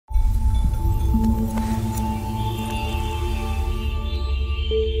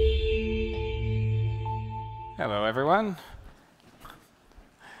Hello, everyone.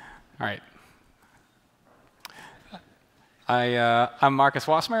 All right. I'm Marcus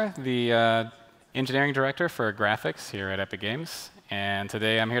Wassmer, the engineering director for graphics here at Epic Games. And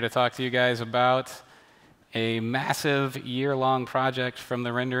today I'm here to talk to you guys about a massive year-long project from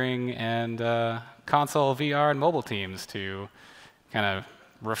the rendering and console, VR, and mobile teams to kind of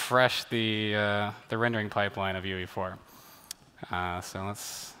refresh the rendering pipeline of UE4. So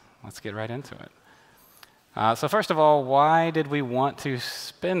let's get right into it. So first of all, why did we want to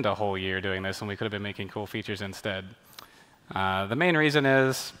spend a whole year doing this when we could have been making cool features instead? The main reason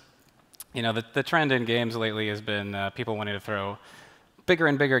is, the trend in games lately has been people wanting to throw bigger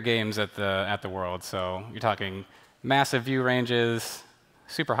and bigger games at the world. So you're talking massive view ranges,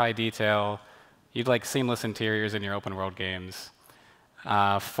 super high detail. You'd like seamless interiors in your open world games.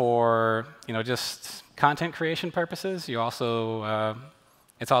 For just content creation purposes,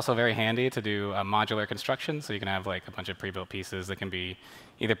 it's also very handy to do modular construction, so you can have like a bunch of pre-built pieces that can be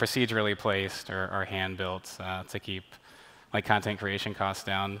either procedurally placed or hand-built to keep like content creation costs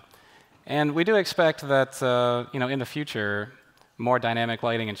down. And we do expect that in the future, more dynamic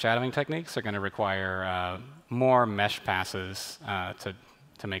lighting and shadowing techniques are going to require more mesh passes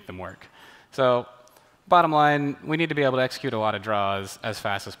to make them work. So bottom line, we need to be able to execute a lot of draws as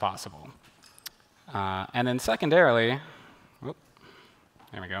fast as possible. And then secondarily,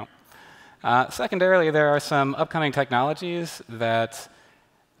 there we go. Secondarily, there are some upcoming technologies that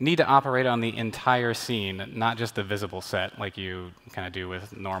need to operate on the entire scene, not just the visible set like you kind of do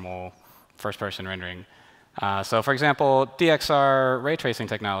with normal first-person rendering. So for example, DXR ray tracing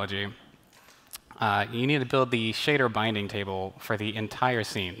technology, you need to build the shader binding table for the entire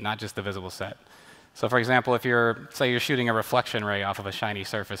scene, not just the visible set. So for example, if say you're shooting a reflection ray off of a shiny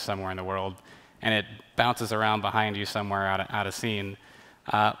surface somewhere in the world, and it bounces around behind you somewhere out of scene,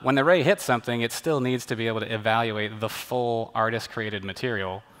 when the ray hits something, it still needs to be able to evaluate the full artist-created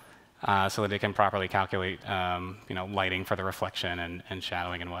material so that it can properly calculate lighting for the reflection and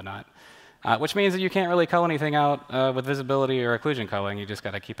shadowing and whatnot. Which means that you can't really cull anything out with visibility or occlusion culling. You just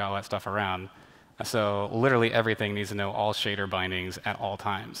got to keep all that stuff around. So literally everything needs to know all shader bindings at all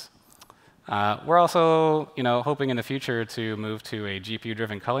times. We're also hoping in the future to move to a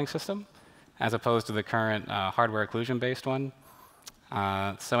GPU-driven culling system as opposed to the current hardware occlusion-based one.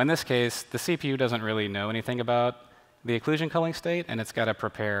 So in this case, the CPU doesn't really know anything about the occlusion culling state, and it's got to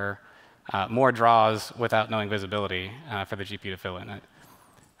prepare more draws without knowing visibility for the GPU to fill in it.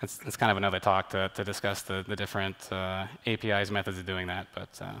 It's kind of another talk to discuss the different APIs, methods of doing that.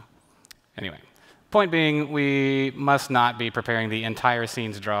 But anyway, point being, we must not be preparing the entire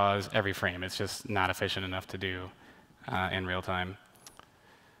scene's draws every frame. It's just not efficient enough to do in real time.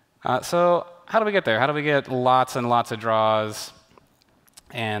 So how do we get there? How do we get lots and lots of draws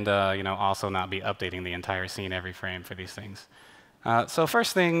and also not be updating the entire scene every frame for these things? So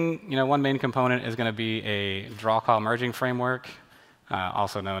first thing, one main component is going to be a draw call merging framework,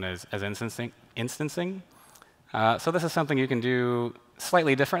 also known as instancing. So this is something you can do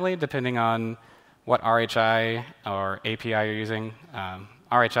slightly differently depending on what RHI or API you're using.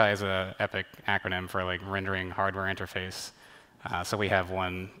 RHI is an Epic acronym for like rendering hardware interface. So we have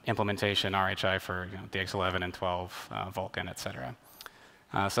one implementation, RHI, for DX11 and 12, Vulkan, et cetera.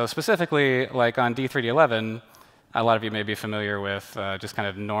 So specifically, like on D3D11, a lot of you may be familiar with just kind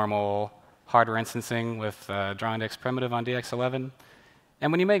of normal hardware instancing with drawIndex primitive on DX11.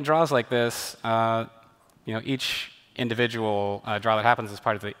 And when you make draws like this, each individual draw that happens as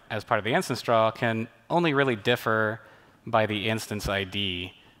part of the instance draw can only really differ by the instance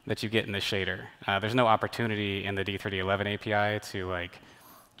ID that you get in the shader. There's no opportunity in the D3D11 API to like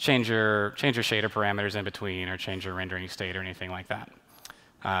change your shader parameters in between or change your rendering state or anything like that.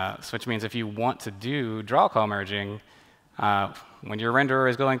 So which means if you want to do draw call merging, when your renderer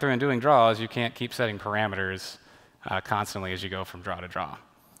is going through and doing draws, you can't keep setting parameters constantly as you go from draw to draw.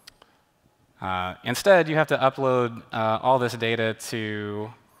 Instead, you have to upload all this data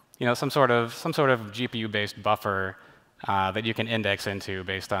to some sort of GPU-based buffer that you can index into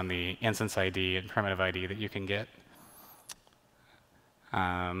based on the instance ID and primitive ID that you can get.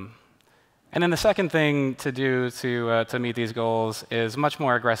 And then the second thing to do to meet these goals is much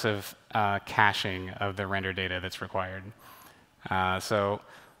more aggressive caching of the render data that's required. So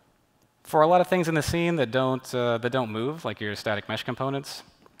for a lot of things in the scene that don't move, like your static mesh components,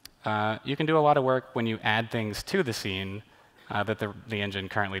 you can do a lot of work when you add things to the scene that the engine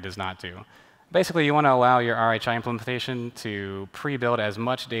currently does not do. Basically, you want to allow your RHI implementation to pre-build as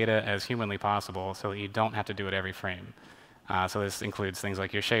much data as humanly possible so that you don't have to do it every frame. So this includes things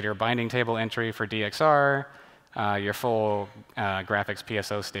like your shader binding table entry for DXR, your full graphics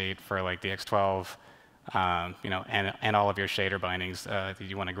PSO state for like DX12, and all of your shader bindings that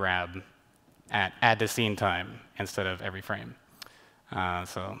you want to grab at add to scene time instead of every frame.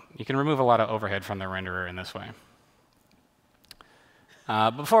 So you can remove a lot of overhead from the renderer in this way.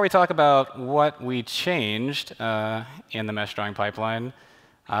 Before we talk about what we changed in the mesh drawing pipeline,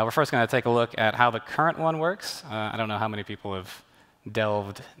 we're first going to take a look at how the current one works. I don't know how many people have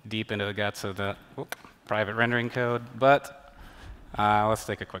delved deep into the guts of the private rendering code, but let's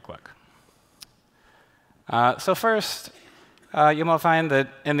take a quick look. So first, you will find that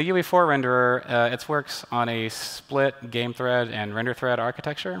in the UE4 renderer, it works on a split game thread and render thread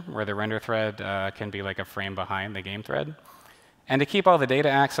architecture, where the render thread can be like a frame behind the game thread. And to keep all the data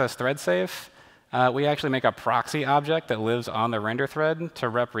access thread safe, we actually make a proxy object that lives on the render thread to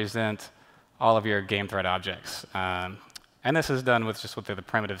represent all of your game thread objects. And this is done with the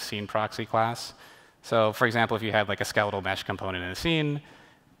primitive scene proxy class. So for example, if you had like a skeletal mesh component in a scene,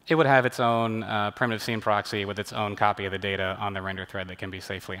 it would have its own primitive scene proxy with its own copy of the data on the render thread that can be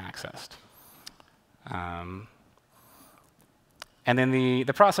safely accessed. And then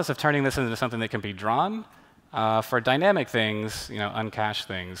the process of turning this into something that can be drawn, for dynamic things, uncached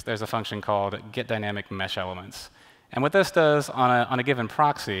things, there's a function called getDynamicMeshElements. And what this does on a given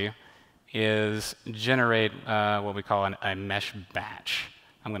proxy is generate what we call a mesh batch.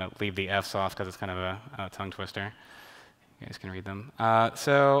 I'm going to leave the Fs off because it's kind of a tongue twister. You guys can read them.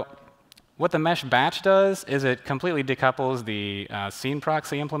 So what the mesh batch does is it completely decouples the scene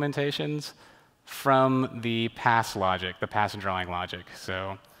proxy implementations from the pass logic, the pass drawing logic.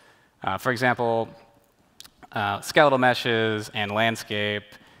 So for example, skeletal meshes and landscape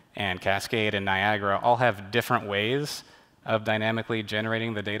and cascade and Niagara all have different ways of dynamically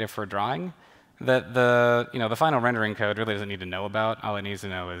generating the data for drawing that the final rendering code really doesn't need to know about. All it needs to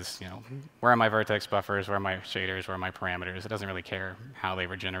know is where are my vertex buffers, where are my shaders, where are my parameters. It doesn't really care how they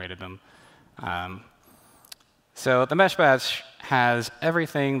regenerated them. So the mesh batch has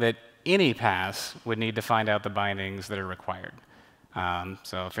everything that any pass would need to find out the bindings that are required.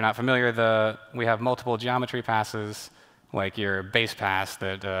 So if you're not familiar, we have multiple geometry passes, like your base pass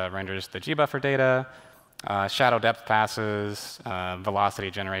that renders the gbuffer data, shadow depth passes,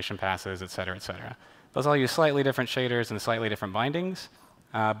 velocity generation passes, et cetera, et cetera. Those all use slightly different shaders and slightly different bindings,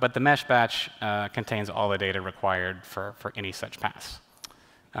 but the mesh batch contains all the data required for any such pass.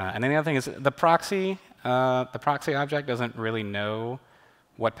 And then the other thing is the proxy object doesn't really know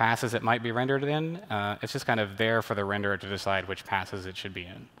what passes it might be rendered in. It's just kind of there for the renderer to decide which passes it should be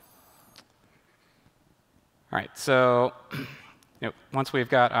in. All right, so once we've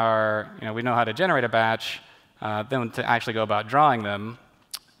got we know how to generate a batch, then to actually go about drawing them,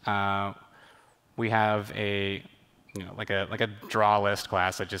 we have like a draw list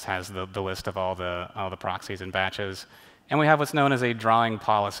class that just has the list of all the proxies and batches, and we have what's known as a drawing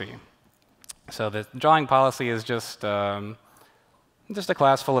policy. So the drawing policy is just a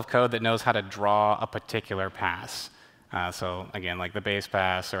class full of code that knows how to draw a particular pass. So again, like the base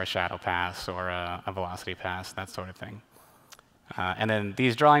pass or a shadow pass or a velocity pass, that sort of thing. And then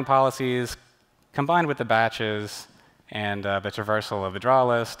these drawing policies, combined with the batches and the traversal of the draw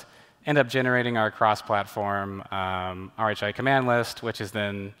list, end up generating our cross-platform RHI command list, which is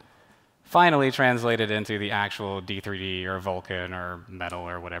then finally translated into the actual D3D or Vulkan or Metal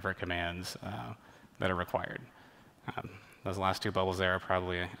or whatever commands that are required. Those last two bubbles there are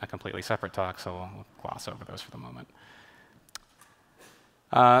probably a completely separate talk, so we'll gloss over those for the moment.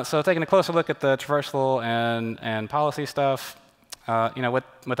 So taking a closer look at the traversal and policy stuff,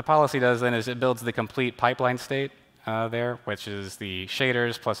 what the policy does then is it builds the complete pipeline state there, which is the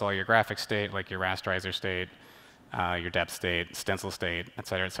shaders plus all your graphic state, like your rasterizer state, your depth state, stencil state, et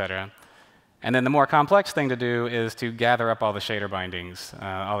cetera, et cetera. And then the more complex thing to do is to gather up all the shader bindings,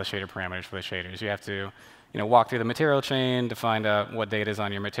 all the shader parameters for the shaders. You have to walk through the material chain to find out what data is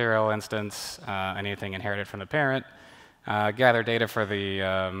on your material instance, anything inherited from the parent, gather data for the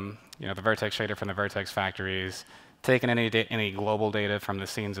vertex shader from the vertex factories, take in any global data from the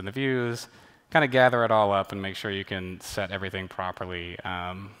scenes and the views, kind of gather it all up and make sure you can set everything properly,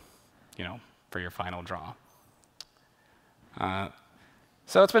 for your final draw.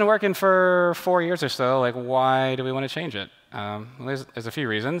 So it's been working for 4 years or so. Like, why do we want to change it? Well, there's a few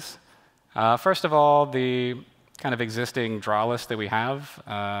reasons. First of all, the kind of existing draw list that we have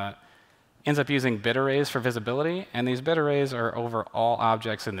ends up using bit arrays for visibility, and these bit arrays are over all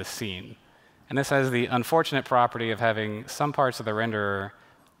objects in the scene. And this has the unfortunate property of having some parts of the renderer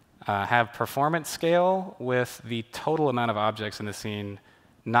have performance scale with the total amount of objects in the scene,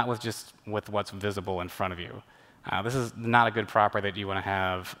 not with what's visible in front of you. This is not a good property that you want to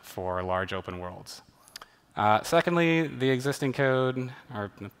have for large open worlds. Secondly, the existing code,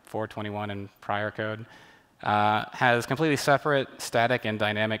 or 421 and prior code, has completely separate static and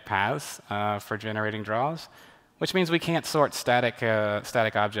dynamic paths for generating draws, which means we can't sort static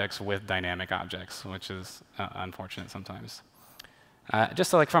objects with dynamic objects, which is unfortunate sometimes.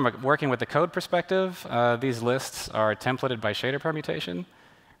 Just so, like, from working with the code perspective, these lists are templated by shader permutation,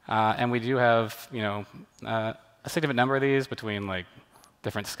 and we do have, a significant number of these between like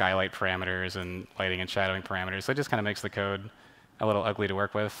different skylight parameters and lighting and shadowing parameters. So it just kind of makes the code a little ugly to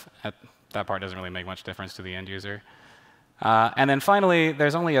work with. That part doesn't really make much difference to the end user. And then finally,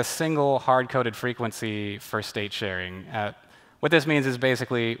 there's only a single hard-coded frequency for state sharing. What this means is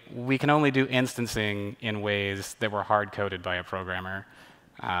basically we can only do instancing in ways that were hard-coded by a programmer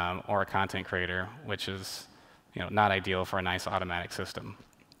or a content creator, which is not ideal for a nice automatic system.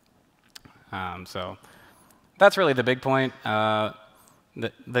 So that's really the big point.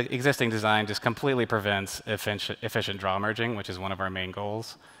 The existing design just completely prevents efficient draw merging, which is one of our main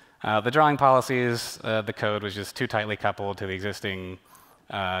goals. The drawing policies, the code was just too tightly coupled to the existing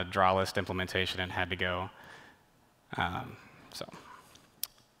draw list implementation and had to go. So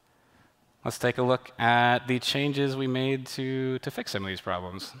let's take a look at the changes we made to fix some of these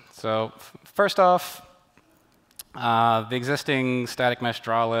problems. So first off, the existing static mesh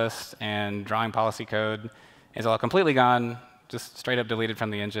draw list and drawing policy code is all completely gone, just straight up deleted from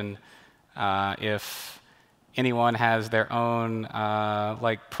the engine. If anyone has their own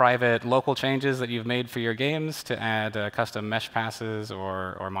like private local changes that you've made for your games to add custom mesh passes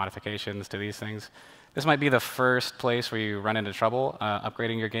or modifications to these things, this might be the first place where you run into trouble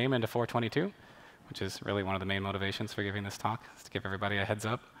upgrading your game into 422, which is really one of the main motivations for giving this talk, is to give everybody a heads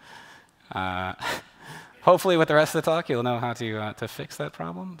up. Hopefully with the rest of the talk, you'll know how to fix that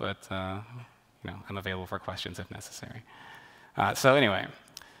problem, but I'm available for questions if necessary. So anyway,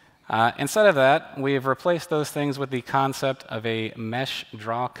 instead of that, we've replaced those things with the concept of a mesh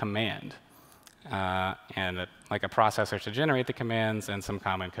draw command, and like a processor to generate the commands and some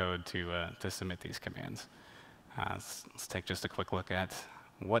common code to submit these commands. Let's take just a quick look at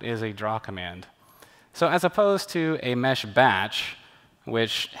what is a draw command. So as opposed to a mesh batch,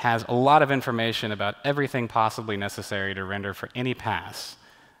 which has a lot of information about everything possibly necessary to render for any pass,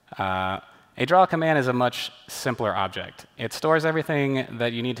 a draw command is a much simpler object. It stores everything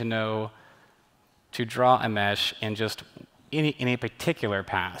that you need to know to draw a mesh in just any particular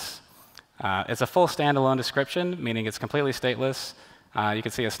pass. It's a full standalone description, meaning it's completely stateless. You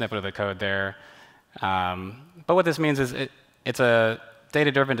can see a snippet of the code there. But what this means is it's a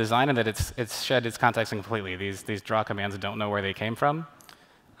data-driven design in that it's shed its context completely. These draw commands don't know where they came from.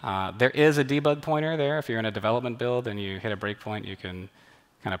 There is a debug pointer there. If you're in a development build and you hit a breakpoint, you can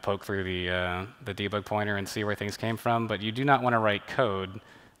kind of poke through the debug pointer and see where things came from. But you do not want to write code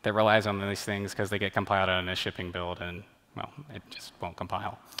that relies on these things because they get compiled on a shipping build, and well, it just won't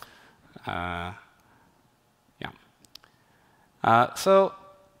compile. So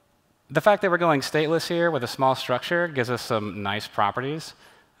the fact that we're going stateless here with a small structure gives us some nice properties.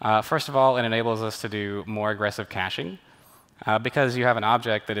 First of all, it enables us to do more aggressive caching. Because you have an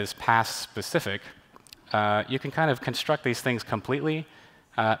object that is pass-specific, you can kind of construct these things completely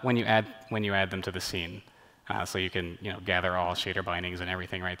when you add them to the scene. So you can gather all shader bindings and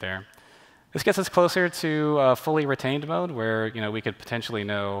everything right there. This gets us closer to a fully retained mode, where we could potentially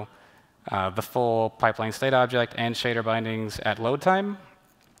know the full pipeline state object and shader bindings at load time.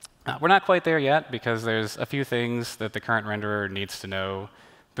 We're not quite there yet because there's a few things that the current renderer needs to know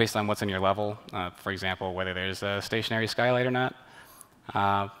based on what's in your level. For example, whether there's a stationary skylight or not.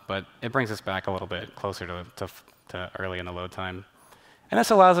 But it brings us back a little bit closer to early in the load time. And this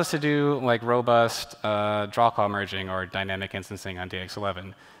allows us to do like robust draw call merging or dynamic instancing on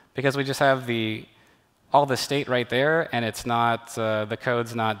DX11, because we just have all the state right there, and it's not the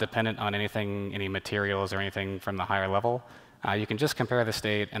code's not dependent on any materials or anything from the higher level. You can just compare the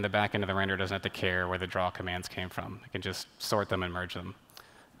state, and the back end of the render doesn't have to care where the draw commands came from. It can just sort them and merge them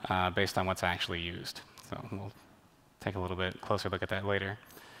based on what's actually used. So we'll take a little bit closer look at that later.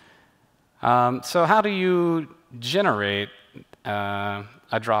 So how do you generate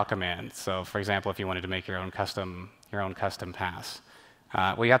a draw command? So for example, if you wanted to make your own custom pass,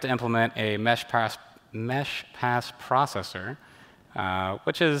 well, you have to implement a mesh pass processor,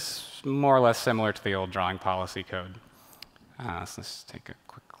 which is more or less similar to the old drawing policy code. So let's take a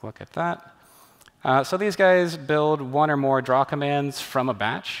quick look at that. So these guys build one or more draw commands from a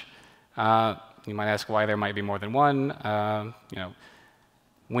batch. You might ask why there might be more than one.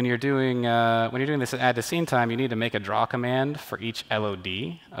 When you're doing this add to scene time, you need to make a draw command for each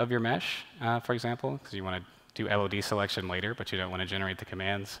LOD of your mesh, for example, because you want to do LOD selection later, but you don't want to generate the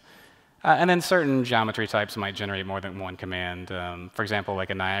commands. And then certain geometry types might generate more than one command. For example, like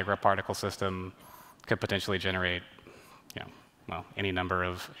a Niagara particle system could potentially generate, well, any number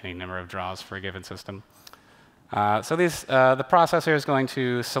of draws for a given system. So the processor is going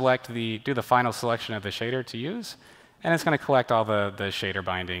to do the final selection of the shader to use, and it's going to collect all the shader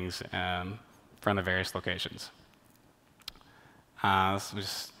bindings from the various locations. So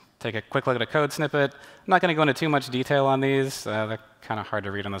just take a quick look at a code snippet. I'm not going to go into too much detail on these. They're kind of hard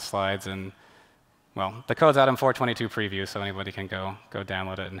to read on the slides, and well, the code's out in 422 preview, so anybody can go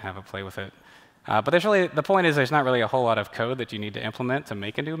download it and have a play with it. But the point is there's not really a whole lot of code that you need to implement to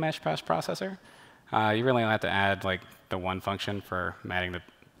make a new mesh pass processor. You really only have to add like the one function for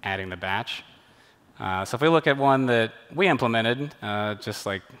adding the batch. So if we look at one that we implemented, just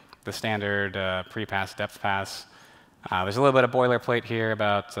like the standard pre-pass depth pass, there's a little bit of boilerplate here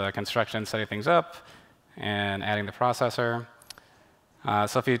about construction, setting things up, and adding the processor.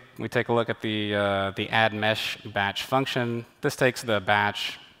 So if we take a look at the add mesh batch function, this takes the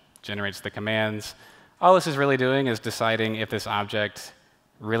batch, generates the commands. All this is really doing is deciding if this object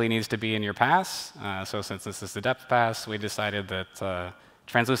really needs to be in your pass. So since this is the depth pass, we decided that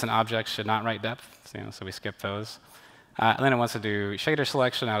translucent objects should not write depth, so we skip those. And then it wants to do shader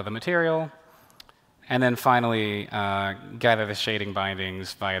selection out of the material. And then finally, gather the shading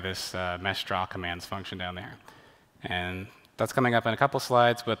bindings via this mesh draw commands function down there. And that's coming up in a couple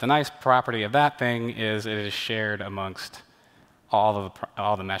slides, but the nice property of that thing is it is shared amongst all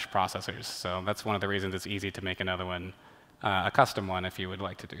the mesh processors. So that's one of the reasons it's easy to make another one, a custom one, if you would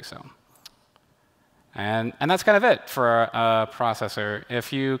like to do so. And that's kind of it for a processor.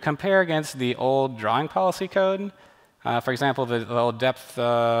 If you compare against the old drawing policy code, for example, the old depth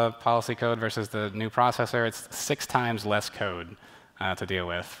policy code versus the new processor, it's 6 times less code to deal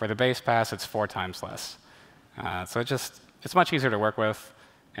with. For the base pass, it's 4 times less. So it's much easier to work with,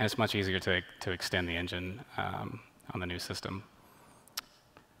 and it's much easier to extend the engine on the new system.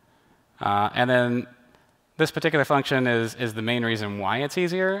 And then this particular function is the main reason why it's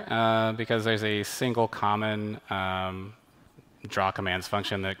easier, because there's a single common draw commands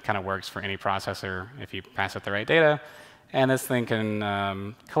function that kind of works for any processor if you pass it the right data. And this thing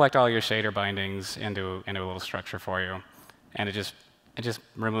can collect all your shader bindings into a little structure for you. And it just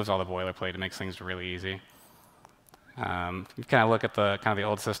removes all the boilerplate. It makes things really easy. If you kind of look at the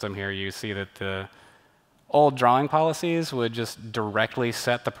old system here, you see that the old drawing policies would just directly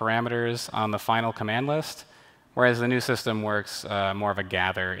set the parameters on the final command list, whereas the new system works more of a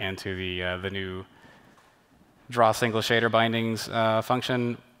gather into the new draw single shader bindings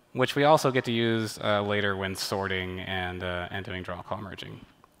function, which we also get to use later when sorting and doing draw call merging.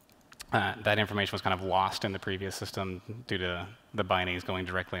 That information was kind of lost in the previous system due to the bindings going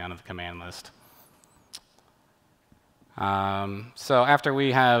directly onto the command list. So after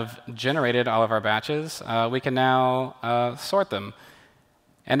we have generated all of our batches, we can now sort them.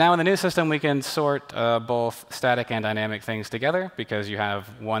 And now in the new system, we can sort both static and dynamic things together because you have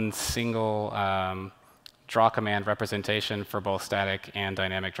one single draw command representation for both static and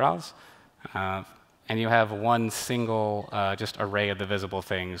dynamic draws. And you have one single just array of the visible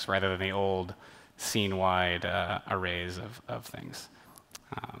things rather than the old scene-wide arrays of things.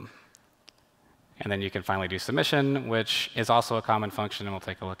 And then you can finally do submission, which is also a common function, and we'll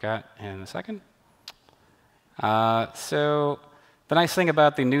take a look at in a second. So the nice thing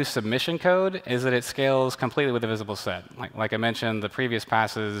about the new submission code is that it scales completely with the visible set. Like I mentioned, the previous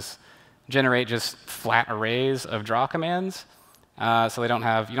passes generate just flat arrays of draw commands. So you don't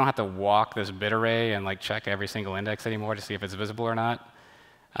have to walk this bit array and check every single index anymore to see if it's visible or not.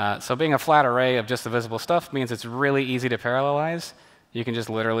 So being a flat array of just the visible stuff means it's really easy to parallelize. You can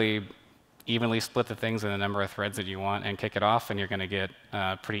just literally evenly split the things in the number of threads that you want and kick it off, and you're going to get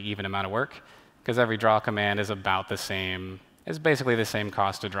a pretty even amount of work because every draw command is about the same. It's basically the same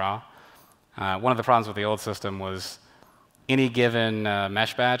cost to draw. One of the problems with the old system was any given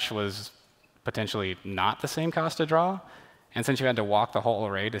mesh batch was potentially not the same cost to draw. And since you had to walk the whole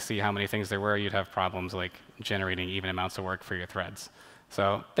array to see how many things there were, you'd have problems like generating even amounts of work for your threads.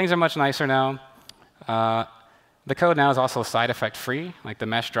 So things are much nicer now. The code now is also side effect free. Like the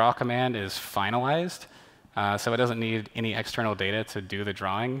mesh draw command is finalized, so it doesn't need any external data to do the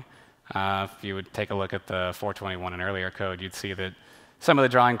drawing. If you would take a look at the 421 and earlier code, you'd see that some of the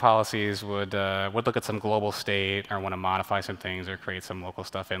drawing policies would look at some global state or want to modify some things or create some local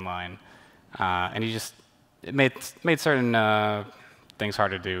stuff inline. And it made certain things hard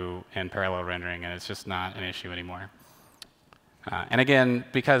to do in parallel rendering, and it's just not an issue anymore. And again,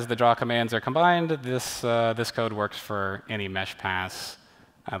 because the draw commands are combined, this code works for any mesh pass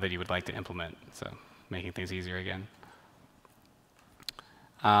that you would like to implement, so making things easier again.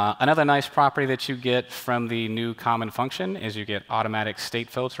 Another nice property that you get from the new common function is you get automatic state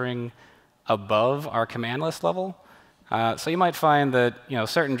filtering above our command list level. So you might find that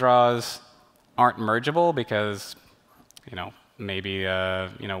certain draws aren't mergeable because maybe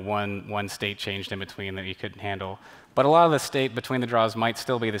one state changed in between that you couldn't handle. But a lot of the state between the draws might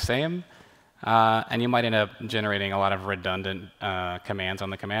still be the same, and you might end up generating a lot of redundant commands on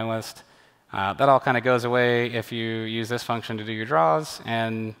the command list. That all kind of goes away if you use this function to do your draws,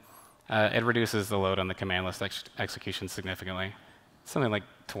 and it reduces the load on the command list execution significantly. Something like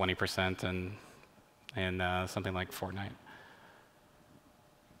 20% in something like Fortnite.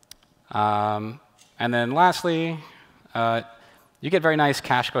 And then lastly, you get very nice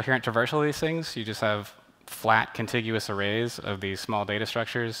cache coherent traversal of these things. You just have flat contiguous arrays of these small data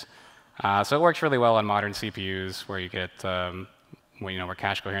structures. So it works really well on modern CPUs where you get where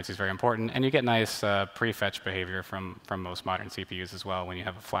cache coherency is very important, and you get nice prefetch behavior from most modern CPUs as well when you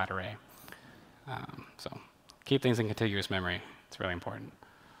have a flat array. So keep things in contiguous memory. It's really important.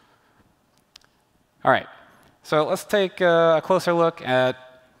 All right, so let's take a closer look at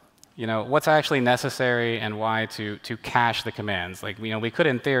what's actually necessary and why to cache the commands. Like we could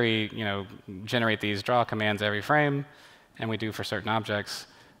in theory generate these draw commands every frame, and we do for certain objects.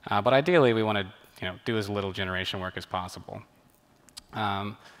 But ideally we want to do as little generation work as possible.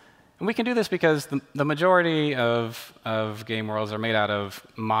 And we can do this because the majority of game worlds are made out of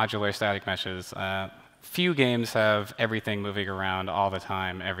modular static meshes. Few games have everything moving around all the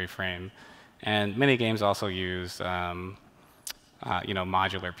time, every frame. And many games also use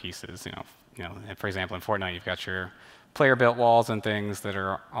modular pieces. For example, in Fortnite, you've got your player-built walls and things that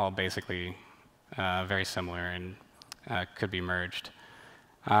are all basically very similar and could be merged.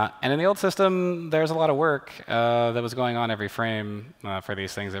 And in the old system, there's a lot of work that was going on every frame for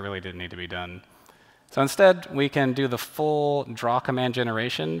these things that really didn't need to be done. So instead, we can do the full draw command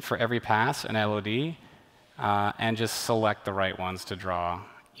generation for every pass in LOD and just select the right ones to draw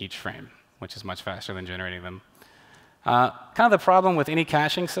each frame, which is much faster than generating them. Kind of the problem with any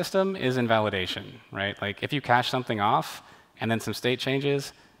caching system is invalidation, right? Like if you cache something off and then some state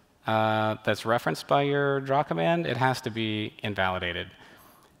changes that's referenced by your draw command, it has to be invalidated.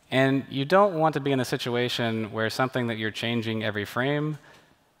 And you don't want to be in a situation where something that you're changing every frame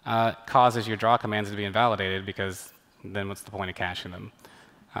causes your draw commands to be invalidated, because then what's the point of caching them?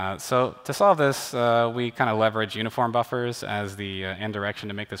 So to solve this, we kind of leverage uniform buffers as the end direction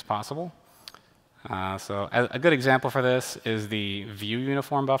to make this possible. So a good example for this is the view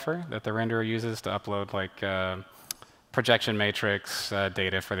uniform buffer that the renderer uses to upload like projection matrix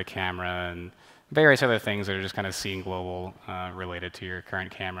data for the camera and various other things that are just kind of scene global related to your current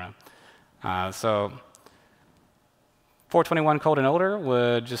camera. So 421 code and older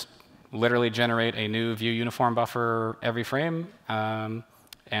would just literally generate a new view uniform buffer every frame and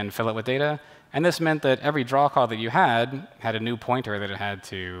fill it with data. And this meant that every draw call that you had a new pointer that it had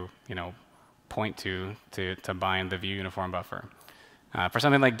to point to bind the view uniform buffer. For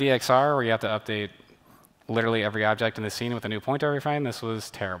something like DXR, where you have to update literally every object in the scene with a new pointer every frame, this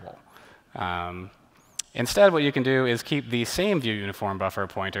was terrible. Instead, what you can do is keep the same view uniform buffer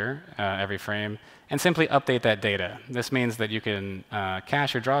pointer every frame and simply update that data. This means that you can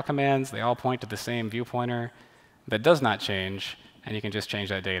cache your draw commands. They all point to the same view pointer that does not change, and you can just change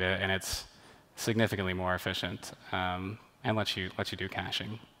that data, and it's significantly more efficient and lets you do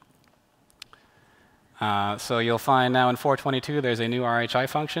caching. So you'll find now in 422 there's a new RHI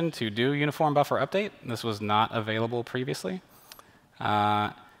function to do uniform buffer update. This was not available previously.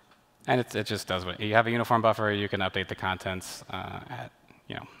 And it just does what you have a uniform buffer. You can update the contents at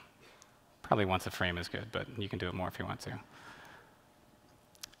probably once a frame is good, but you can do it more if you want to.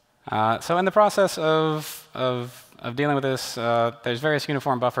 So in the process of dealing with this, there's various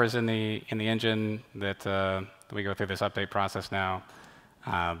uniform buffers in the engine that we go through this update process now.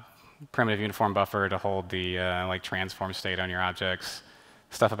 Primitive uniform buffer to hold the like transform state on your objects,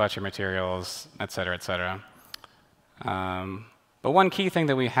 stuff about your materials, et cetera, et cetera. But one key thing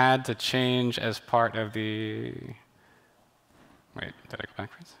that we had to change as part of the... Wait, did I go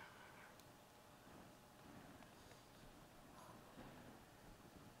backwards?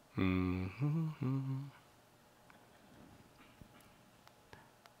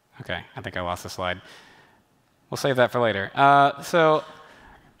 OK, I think I lost the slide. We'll save that for later. So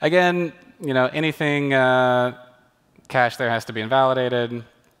again, anything cached there has to be invalidated.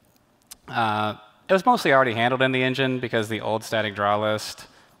 It was mostly already handled in the engine because the old static draw list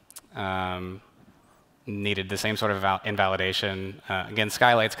needed the same sort of invalidation. Again,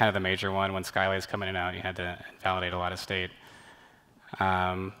 Skylight's kind of the major one. When Skylight's coming in and out, you had to invalidate a lot of state.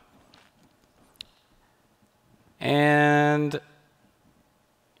 And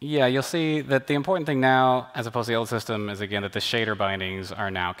Yeah, you'll see that the important thing now, as opposed to the old system, is again that the shader bindings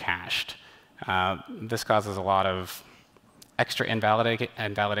are now cached. This causes a lot of extra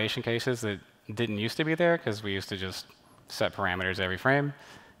invalidation cases that didn't used to be there because we used to just set parameters every frame.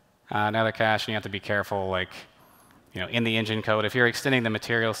 Now they're cached, and you have to be careful, like in the engine code, if you're extending the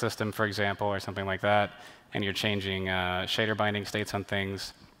material system, for example, or something like that, and you're changing shader binding states on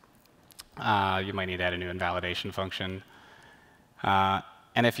things, you might need to add a new invalidation function.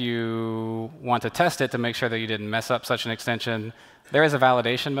 And if you want to test it to make sure that you didn't mess up such an extension, there is a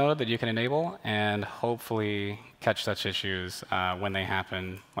validation mode that you can enable and hopefully catch such issues when they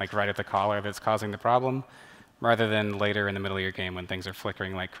happen, like right at the caller that's causing the problem, rather than later in the middle of your game when things are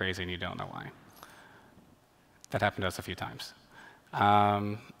flickering like crazy and you don't know why. That happened to us a few times.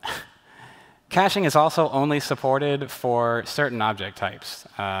 Caching is also only supported for certain object types.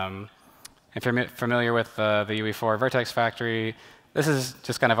 If you're familiar with the UE4 vertex factory, this is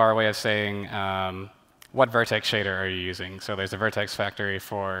just kind of our way of saying what vertex shader are you using. So there's a vertex factory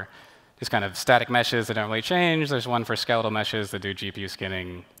for just kind of static meshes that don't really change. There's one for skeletal meshes that do GPU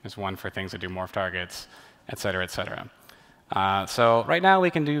skinning. There's one for things that do morph targets, et cetera, et cetera. So right now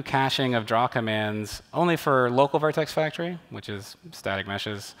we can do caching of draw commands only for local vertex factory, which is static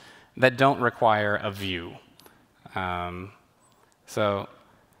meshes, that don't require a view. So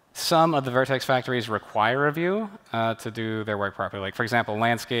some of the vertex factories require a view to do their work properly. Like, for example,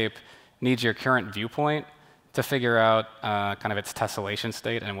 landscape needs your current viewpoint to figure out kind of its tessellation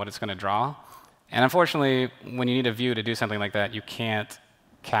state and what it's going to draw. And unfortunately, when you need a view to do something like that, you can't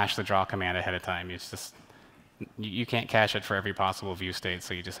cache the draw command ahead of time. You can't cache it for every possible view state,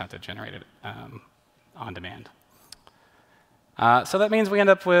 so you just have to generate it on demand. So that means we end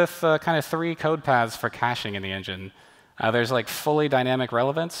up with kind of 3 code paths for caching in the engine. There's like fully dynamic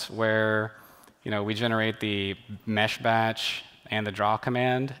relevance, where we generate the mesh batch and the draw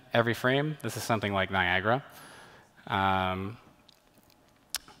command every frame. This is something like Niagara.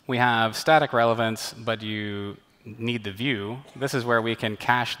 We have static relevance, but you need the view. This is where we can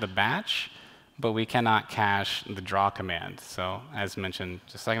cache the batch, but we cannot cache the draw command. So as mentioned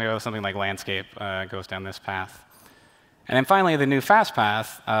just a second ago, something like landscape goes down this path. And then finally, the new fast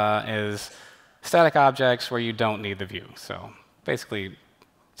path is static objects where you don't need the view. So basically,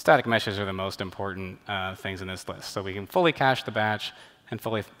 static meshes are the most important things in this list. So we can fully cache the batch and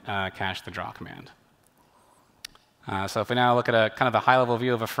fully cache the draw command. So if we now look at a kind of the high-level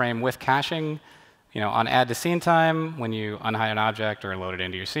view of a frame with caching, on add to scene time, when you unhide an object or load it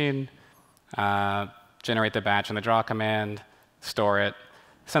into your scene, generate the batch and the draw command, store it.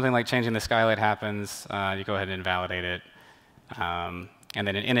 Something like changing the skylight happens, you go ahead and invalidate it. And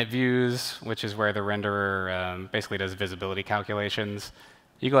then in init views, which is where the renderer basically does visibility calculations,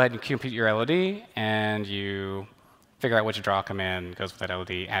 you go ahead and compute your LOD, and you figure out which draw command goes with that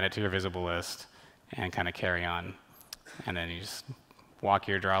LOD, add it to your visible list, and kind of carry on. And then you just walk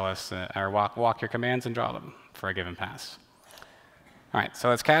your draw lists, or walk your commands and draw them for a given pass. All right, so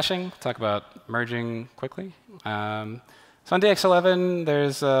that's caching. Talk about merging quickly. So on DX11,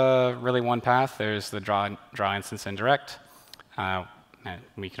 there's really one path. There's the draw instance indirect.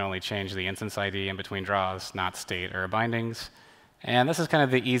 We can only change the instance ID in between draws, not state or bindings. And this is kind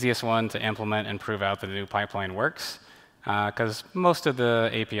of the easiest one to implement and prove out that the new pipeline works, because most of the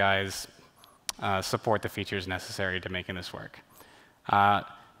APIs support the features necessary to making this work.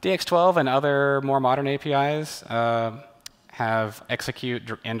 DX12 and other more modern APIs have execute,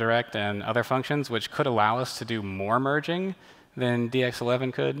 indirect, and other functions which could allow us to do more merging than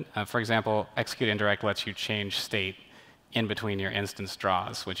DX11 could. For example, execute indirect lets you change state in between your instance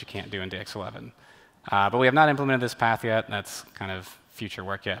draws, which you can't do in DX11. But we have not implemented this path yet. That's kind of future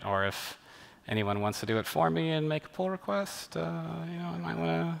work yet. Or if anyone wants to do it for me and make a pull request, I might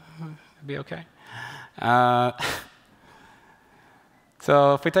want to be OK.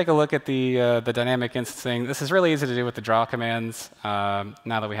 So if we take a look at the dynamic instancing, this is really easy to do with the draw commands. Now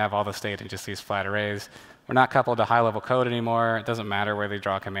that we have all the state in just these flat arrays, we're not coupled to high-level code anymore. It doesn't matter where the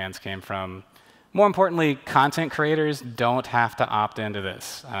draw commands came from. More importantly, content creators don't have to opt into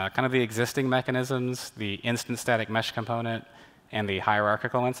this. Kind of the existing mechanisms, the instance static mesh component and the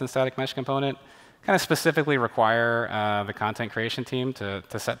hierarchical instance static mesh component, kind of specifically require the content creation team to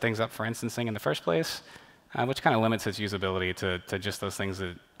set things up for instancing in the first place, which kind of limits its usability to just those things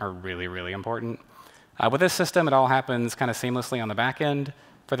that are really, really important. With this system, it all happens kind of seamlessly on the back end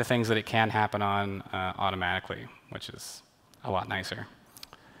for the things that it can happen on automatically, which is a lot nicer.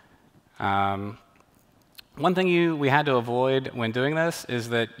 One thing we had to avoid when doing this is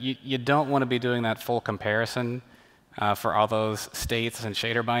that you don't want to be doing that full comparison for all those states and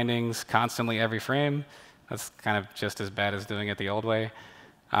shader bindings constantly every frame. That's kind of just as bad as doing it the old way.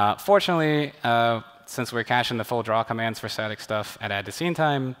 Fortunately, since we're caching the full draw commands for static stuff at add to scene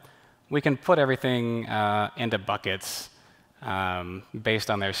time, we can put everything into buckets based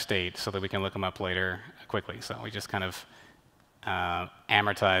on their state so that we can look them up later quickly. So we just kind of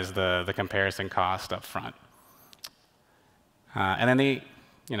amortize the comparison cost up front. And then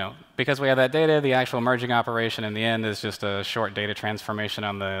because we have that data, the actual merging operation in the end is just a short data transformation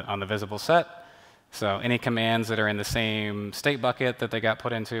on the visible set. So any commands that are in the same state bucket that they got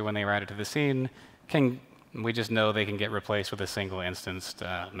put into when they were added to the scene, we just know they can get replaced with a single instanced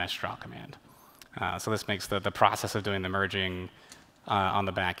mesh draw command. So this makes the process of doing the merging on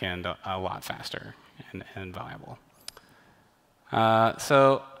the back end a lot faster and viable.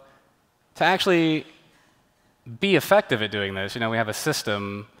 So to actually be effective at doing this, we have a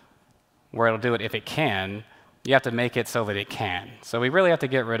system where it'll do it if it can. You have to make it so that it can. So we really have to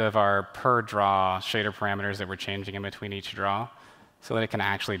get rid of our per draw shader parameters that we're changing in between each draw so that it can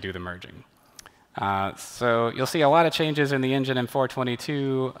actually do the merging. So you'll see a lot of changes in the engine in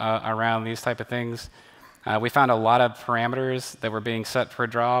 422 around these type of things. We found a lot of parameters that were being set per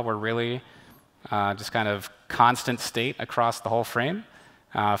draw were really just kind of constant state across the whole frame.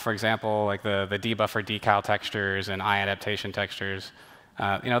 For example, like the debuffer decal textures and eye adaptation textures.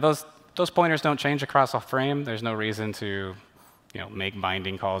 Those pointers don't change across a frame. There's no reason to make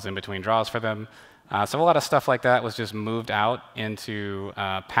binding calls in between draws for them. So a lot of stuff like that was just moved out into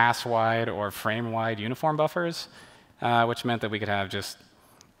pass-wide or frame-wide uniform buffers, which meant that we could have just,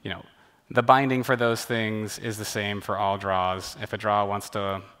 the binding for those things is the same for all draws. If a draw wants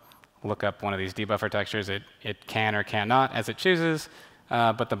to look up one of these debuffer textures, it can or cannot as it chooses,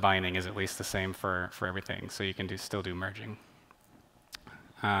 but the binding is at least the same for everything. So you can still do merging.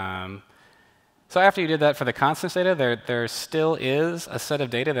 So after you did that for the constants data, there still is a set of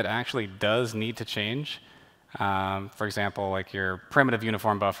data that actually does need to change. For example, like your primitive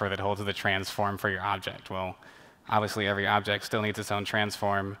uniform buffer that holds the transform for your object. Well, obviously every object still needs its own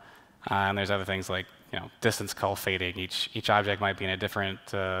transform, and there's other things like distance cull fading. Each object might be in a different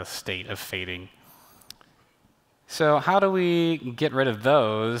state of fading. So how do we get rid of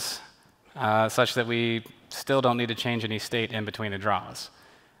those such that we still don't need to change any state in between the draws?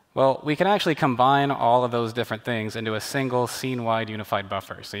 Well, we can actually combine all of those different things into a single scene-wide unified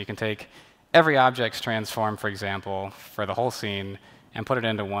buffer. So you can take every object's transform, for example, for the whole scene, and put it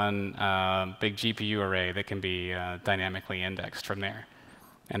into one big GPU array that can be dynamically indexed from there.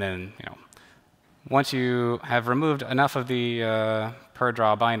 And then, once you have removed enough of the per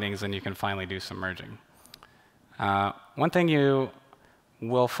draw bindings, then you can finally do some merging. One thing you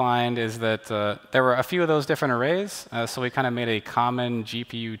will find is that there were a few of those different arrays, so we kind of made a common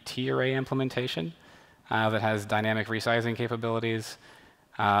GPU T array implementation that has dynamic resizing capabilities.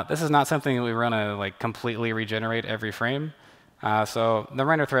 This is not something that we want to completely regenerate every frame. So the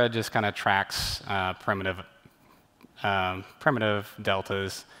render thread just kind of tracks primitive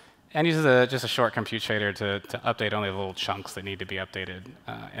deltas and uses just a short compute shader to update only the little chunks that need to be updated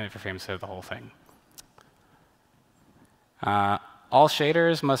in every frame instead of the whole thing. All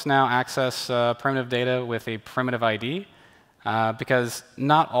shaders must now access primitive data with a primitive ID because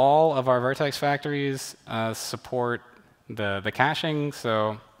not all of our vertex factories support the caching.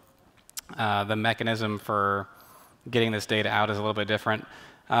 So the mechanism for getting this data out is a little bit different.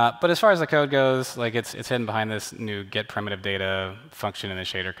 But as far as the code goes, it's hidden behind this new get primitive data function in the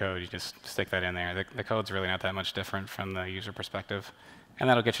shader code. You just stick that in there. The code's really not that much different from the user perspective. And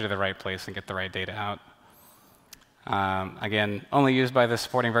that'll get you to the right place and get the right data out. Again, only used by the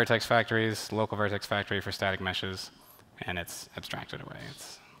supporting vertex factories, local vertex factory for static meshes, and it's abstracted away.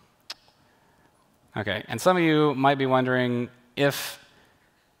 OK, and some of you might be wondering if,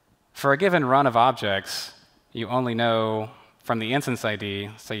 for a given run of objects, you only know from the instance ID,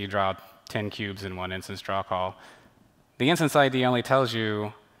 say you draw 10 cubes in one instance draw call, the instance ID only tells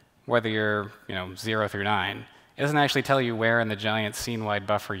you whether you're 0 through 9. It doesn't actually tell you where in the giant scene-wide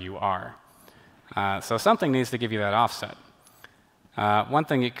buffer you are. So something needs to give you that offset. One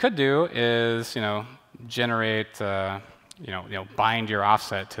thing it could do is, generate, bind your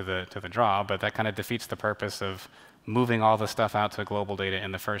offset to the draw, but that kind of defeats the purpose of moving all the stuff out to global data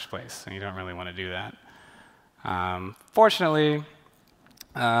in the first place, and you don't really want to do that. Fortunately,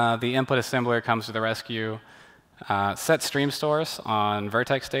 the input assembler comes to the rescue. Set stream source on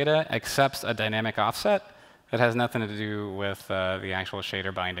vertex data accepts a dynamic offset that has nothing to do with the actual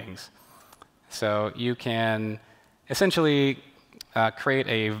shader bindings. So you can essentially create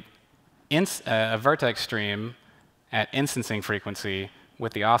a vertex stream at instancing frequency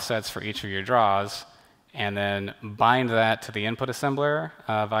with the offsets for each of your draws, and then bind that to the input assembler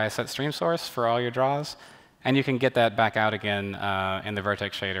via set stream source for all your draws. And you can get that back out again in the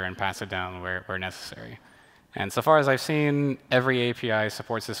vertex shader and pass it down where necessary. And so far as I've seen, every API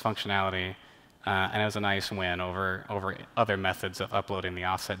supports this functionality. And it was a nice win over other methods of uploading the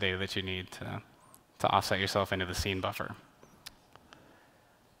offset data that you need to offset yourself into the scene buffer.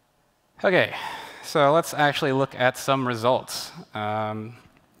 OK, so let's actually look at some results.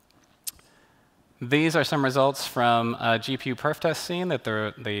 These are some results from a GPU perf test scene that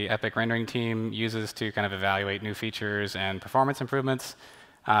the Epic rendering team uses to kind of evaluate new features and performance improvements.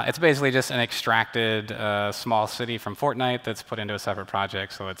 It's basically just an extracted small city from Fortnite that's put into a separate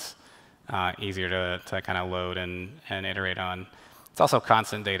project, so it's easier to kind of load and iterate on. It's also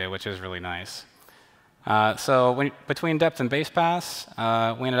constant data, which is really nice. So between depth and base pass,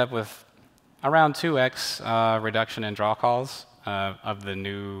 we ended up with around 2x reduction in draw calls of the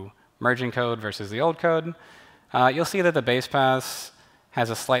new merging code versus the old code. You'll see that the base pass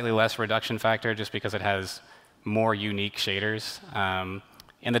has a slightly less reduction factor just because it has more unique shaders.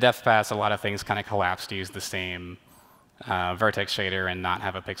 In the depth pass, a lot of things kind of collapse to use the same vertex shader and not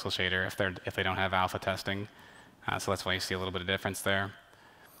have a pixel shader if they don't have alpha testing. So that's why you see a little bit of difference there.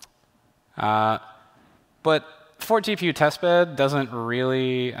 But Fort GPU testbed doesn't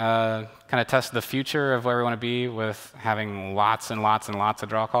really kind of test the future of where we want to be with having lots and lots and lots of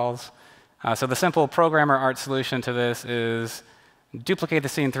draw calls. So the simple programmer art solution to this is duplicate the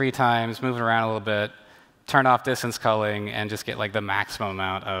scene 3 times, move it around a little bit, turn off distance culling, and just get like the maximum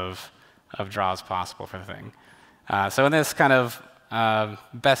amount of draws possible for the thing. So in this kind of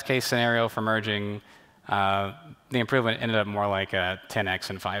best case scenario for merging, the improvement ended up more like a 10x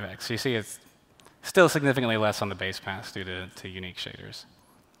and 5x. So you see it's still significantly less on the base pass due to unique shaders.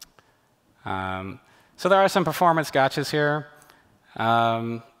 So there are some performance gotchas here.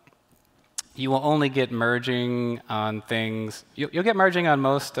 You will only get merging on things. You'll get merging on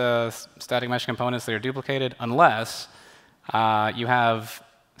most static mesh components that are duplicated unless you have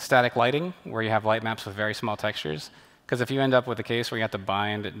static lighting, where you have light maps with very small textures. Because if you end up with a case where you have to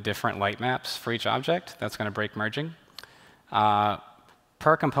bind different light maps for each object, that's going to break merging.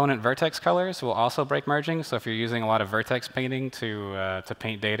 Per component vertex colors will also break merging. So if you're using a lot of vertex painting to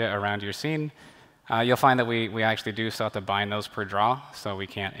paint data around your scene, you'll find that we actually do still have to bind those per draw. So we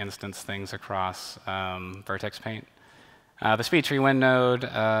can't instance things across vertex paint. The speed tree wind node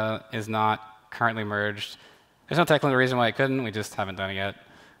is not currently merged. There's no technical reason why it couldn't. We just haven't done it yet.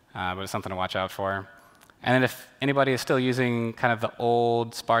 But it's something to watch out for. And then if anybody is still using kind of the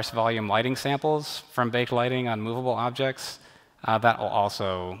old sparse volume lighting samples from baked lighting on movable objects, that will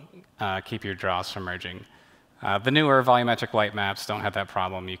also keep your draws from merging. The newer volumetric light maps don't have that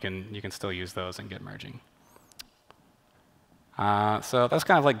problem. You can still use those and get merging. So that's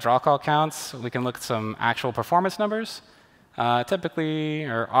kind of like draw call counts. We can look at some actual performance numbers. Typically,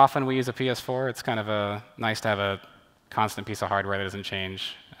 or often, we use a PS4. It's kind of nice to have a constant piece of hardware that doesn't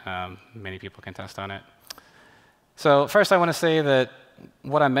change. Many people can test on it. So first, I want to say that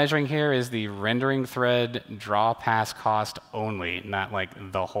what I'm measuring here is the rendering thread draw pass cost only, not like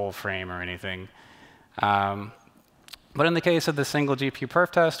the whole frame or anything. But in the case of the single GPU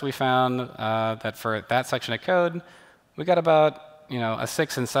perf test, we found that for that section of code, we got about a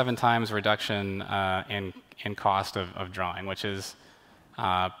 6 and 7 times reduction in cost of drawing, which is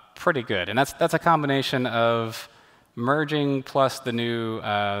pretty good. And that's a combination of merging plus the new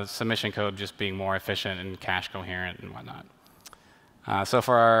submission code just being more efficient and cache coherent and whatnot. So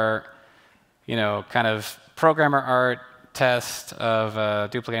for our kind of programmer art test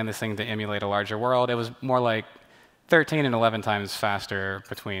of duplicating this thing to emulate a larger world, it was more like 13 and 11 times faster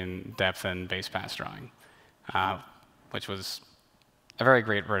between depth and base pass drawing, which was a very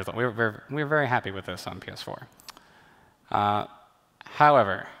great result. We were very happy with this on PS4.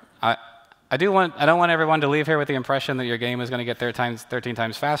 However, I don't want everyone to leave here with the impression that your game is going to get 13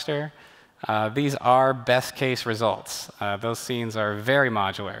 times faster. These are best case results. Those scenes are very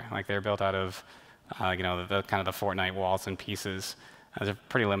modular, like they're built out of the kind of the Fortnite walls and pieces. There's a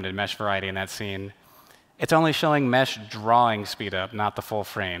pretty limited mesh variety in that scene. It's only showing mesh drawing speed up, not the full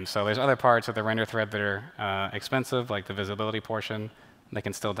frame. So there's other parts of the render thread that are expensive, like the visibility portion, that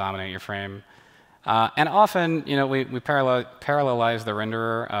can still dominate your frame. And often, we parallelized the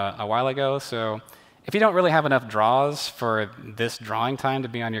renderer a while ago. So if you don't really have enough draws for this drawing time to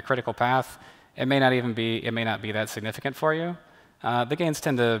be on your critical path, it may not be that significant for you. The gains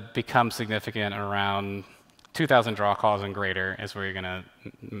tend to become significant around 2,000 draw calls and greater is where you're going to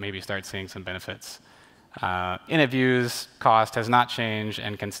maybe start seeing some benefits. Init views cost has not changed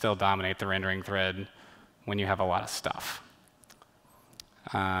and can still dominate the rendering thread when you have a lot of stuff.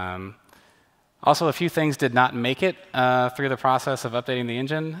 Also, a few things did not make it through the process of updating the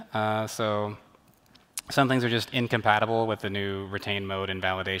engine. So Some things are just incompatible with the new retain mode and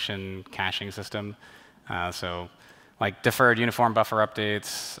validation caching system. So like deferred uniform buffer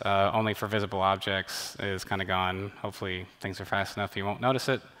updates only for visible objects is kind of gone. Hopefully things are fast enough you won't notice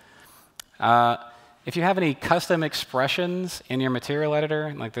it. If you have any custom expressions in your material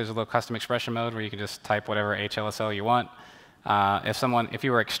editor, like there's a little custom expression mode where you can just type whatever HLSL you want. If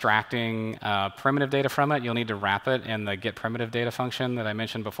you were extracting primitive data from it, you'll need to wrap it in the get primitive data function that I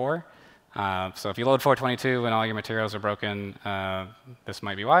mentioned before. So if you load 422 and all your materials are broken, this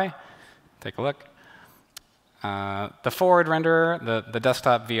might be why. Take a look. The forward renderer, the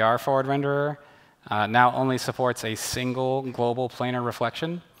desktop VR forward renderer, now only supports a single global planar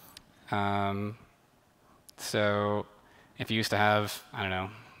reflection. So if you used to have, I don't know,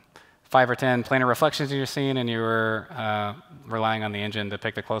 5 or 10 planar reflections in your scene and you were relying on the engine to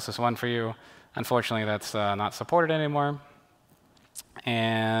pick the closest one for you, unfortunately that's not supported anymore.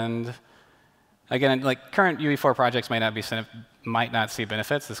 And again, like current UE4 projects might not see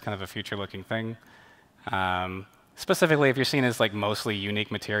benefits. This is kind of a future-looking thing. Specifically, if your scene is like mostly unique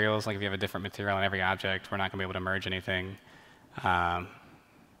materials, like if you have a different material on every object, we're not going to be able to merge anything. And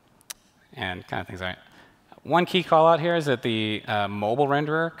kind of things like that. One key call out here is that the mobile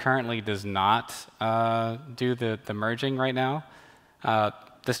renderer currently does not do the merging right now.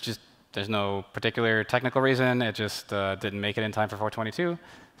 There's no particular technical reason. It just didn't make it in time for 422.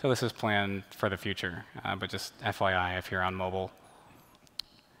 So this is planned for the future, but just FYI if you're on mobile.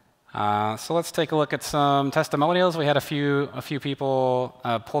 So let's take a look at some testimonials. We had a few people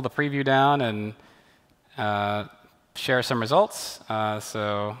pull the preview down and share some results.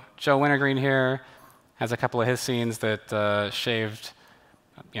 So Joe Wintergreen here has a couple of his scenes that shaved,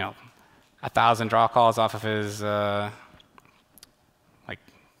 1,000 draw calls off of his like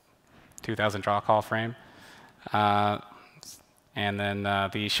 2,000 draw call frame. And then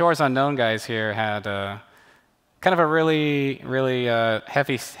the Shores Unknown guys here had kind of a really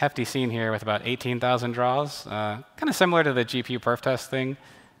hefty scene here with about 18,000 draws, kind of similar to the GPU perf test thing,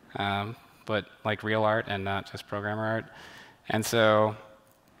 but like real art and not just programmer art. And so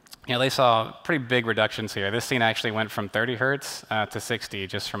they saw pretty big reductions here. This scene actually went from 30 hertz to 60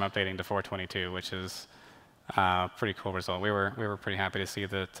 just from updating to 422, which is a pretty cool result. We were pretty happy to see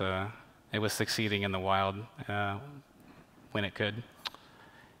that it was succeeding in the wild when it could.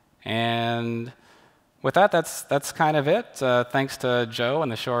 And with that, that's kind of it. Thanks to Joe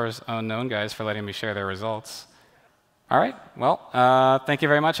and the Shores Unknown guys for letting me share their results. All right, well, thank you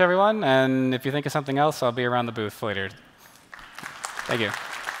very much, everyone. And if you think of something else, I'll be around the booth later. Thank you.